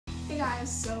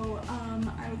guys, so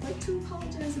I would like to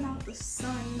apologize about the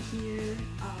sun here.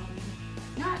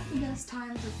 Not the best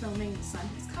time for filming. The sun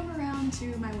has come around to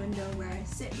my window where I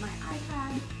sit my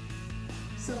iPad,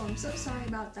 so I'm so sorry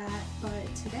about that.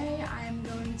 But today I am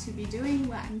going to be doing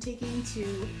what I'm taking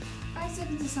to 5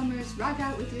 Seconds of Summer's Rock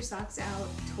Out With Your Socks Out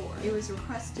tour. It was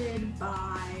requested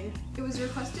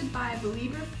by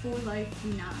Believer for Life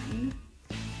 9,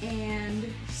 and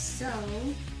so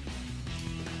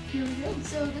here we go.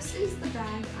 So this is the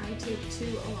bag I take to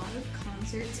a lot of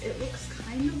concerts. It looks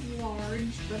kind of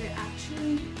large, but it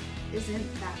actually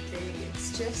isn't that big.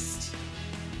 It's just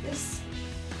this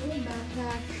little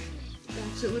backpack. It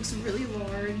actually looks really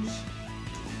large,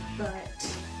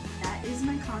 but that is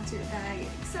my concert bag,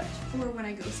 except for when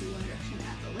I go see One Direction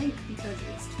at the Link because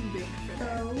it's too big for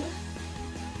that. So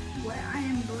what I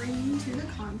am bringing to the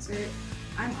concert,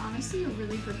 I'm honestly a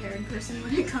really prepared person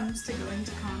when it comes to going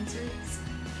to concerts.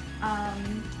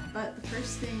 But the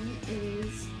first thing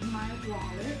is my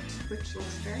wallet, which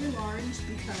looks very large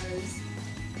because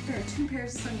there are 2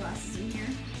 pairs of sunglasses in here,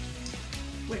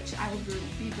 which I will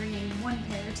be bringing 1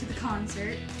 pair to the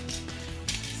concert.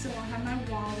 So I'll have my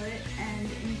wallet, and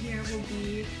in here will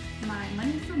be my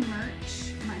money for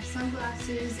merch, my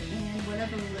sunglasses, and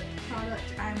whatever lip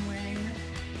product I'm wearing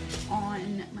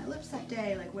on my lips that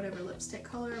day, like whatever lipstick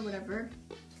color, whatever.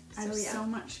 I have so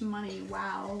much money,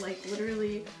 wow, like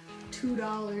literally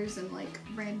 $2 and like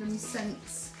random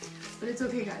cents. But it's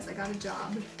okay guys, I got a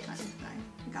job.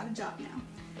 I got a job now.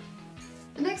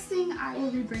 The next thing I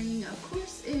will be bringing, of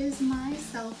course, is my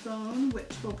cell phone,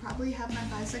 which will probably have my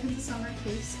 5 Seconds of Summer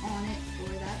case on it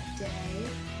for that day,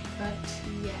 but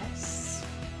yes.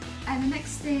 And the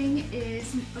next thing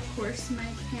is, of course, my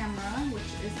camera,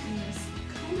 which is in this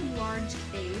kind of large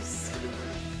case,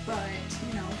 but,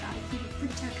 you know, gotta keep it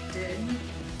protected.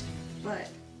 But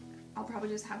I'll probably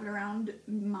just have it around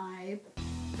my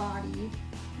body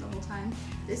the whole time.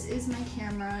 This is my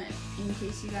camera, in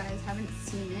case you guys haven't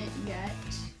seen it yet.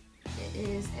 It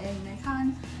is a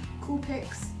Nikon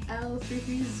Coolpix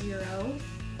L330.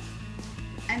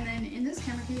 And then in this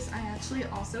camera case, I actually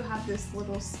also have this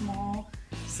little small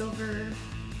silver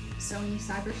Sony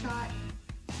CyberShot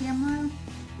camera,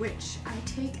 which I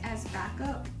take as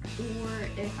backup, or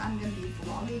if I'm going to be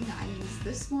vlogging, I use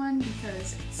this one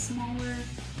because it's smaller.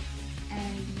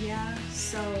 And yeah,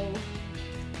 so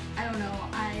I don't know,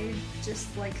 I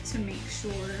just like to make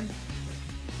sure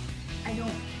I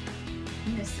don't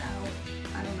miss out.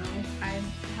 I don't know, I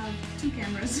have 2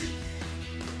 cameras.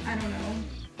 I don't know,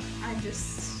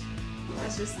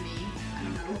 that's just me, I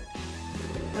don't know.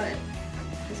 But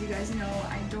as you guys know,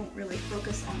 I don't really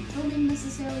focus on filming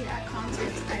necessarily at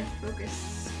concerts. I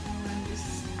focus on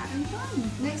just having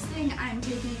fun. Next thing I'm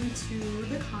taking to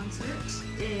the concert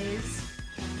is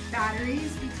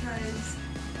batteries, because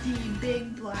the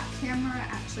big black camera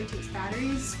actually takes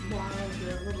batteries, while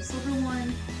the little silver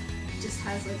one just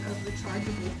has like a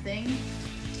rechargeable thing.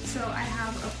 So I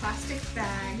have a plastic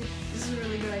bag. This is a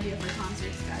really good idea for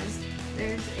concerts, guys.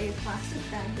 There's a plastic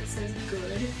bag that says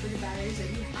good for the batteries that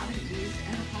you haven't used,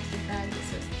 and a plastic bag that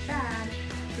says bad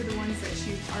for the ones that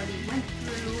you've already went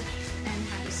through and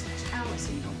had to switch out,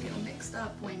 so you don't get mixed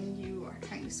up when you are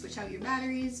trying to switch out your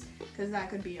batteries, because that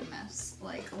could be a mess,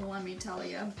 like, let me tell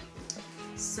you.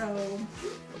 So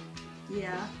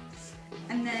yeah,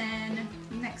 and then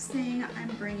next thing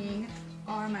I'm bringing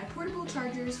are my portable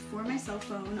chargers for my cell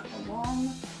phone,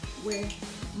 along with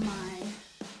my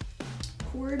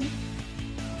cord.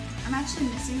 I'm actually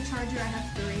missing a charger. I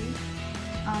have 3.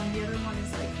 The other one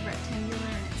is like rectangular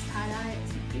and it's tie-dye.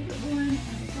 It's my favorite one, and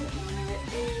I don't know where it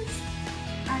is.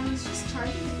 I was just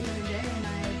charging it the other day and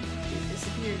it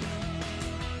disappeared.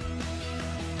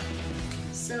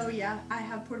 So yeah, I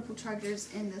have portable chargers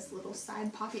in this little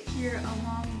side pocket here,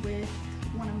 along with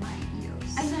one of my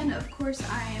EOS. And then of course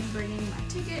I am bringing my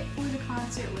ticket for the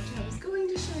concert, which I was going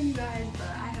to show you guys, but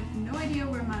I have no idea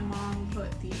where my mom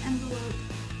put the envelope.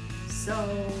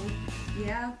 So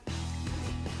yeah.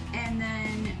 And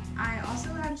then I also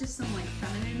have just some like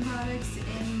feminine products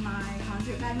in my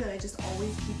concert bag that I just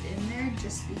always keep in there,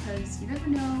 just because you never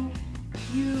know,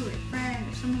 you, a friend,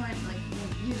 or someone, like,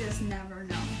 you just never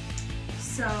know.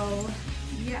 So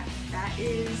yeah, that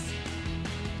is,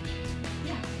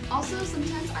 yeah. Also,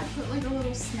 sometimes I put like a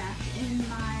little snack in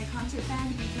my concert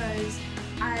bag, because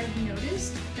I've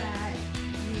noticed that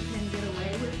you can get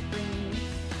away with bringing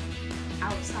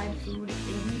outside food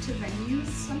into venues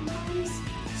sometimes.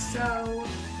 So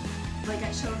like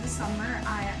at Show of the Summer,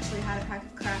 I actually had a pack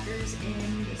of crackers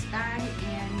in this bag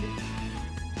and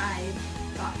I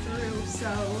got through. So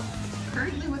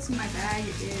currently what's in my bag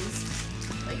is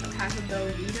like a pack of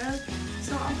Bellavita.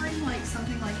 So I'll bring like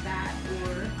something like that,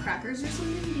 burgers or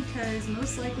something, because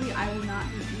most likely I will not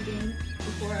be eating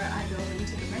before I go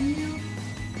into the menu.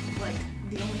 Like,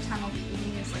 the only time I'll be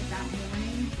eating is like that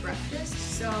morning breakfast,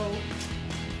 so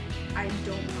I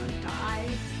don't want to die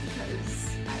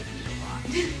because I eat a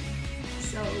lot.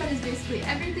 So that is basically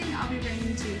everything I'll be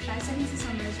bringing to 5 Seconds of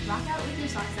Summer's Rock Out With Your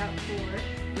Socks Out tour,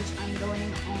 which I'm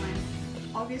going on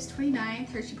August 29th,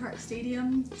 Hershey Park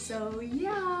Stadium. So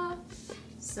yeah,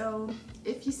 so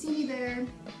if you see me there,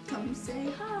 come say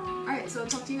hi. Alright, so I'll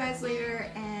talk to you guys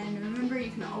later, and remember,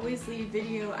 you can always leave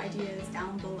video ideas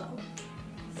down below.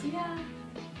 See ya,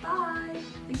 bye,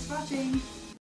 thanks for watching.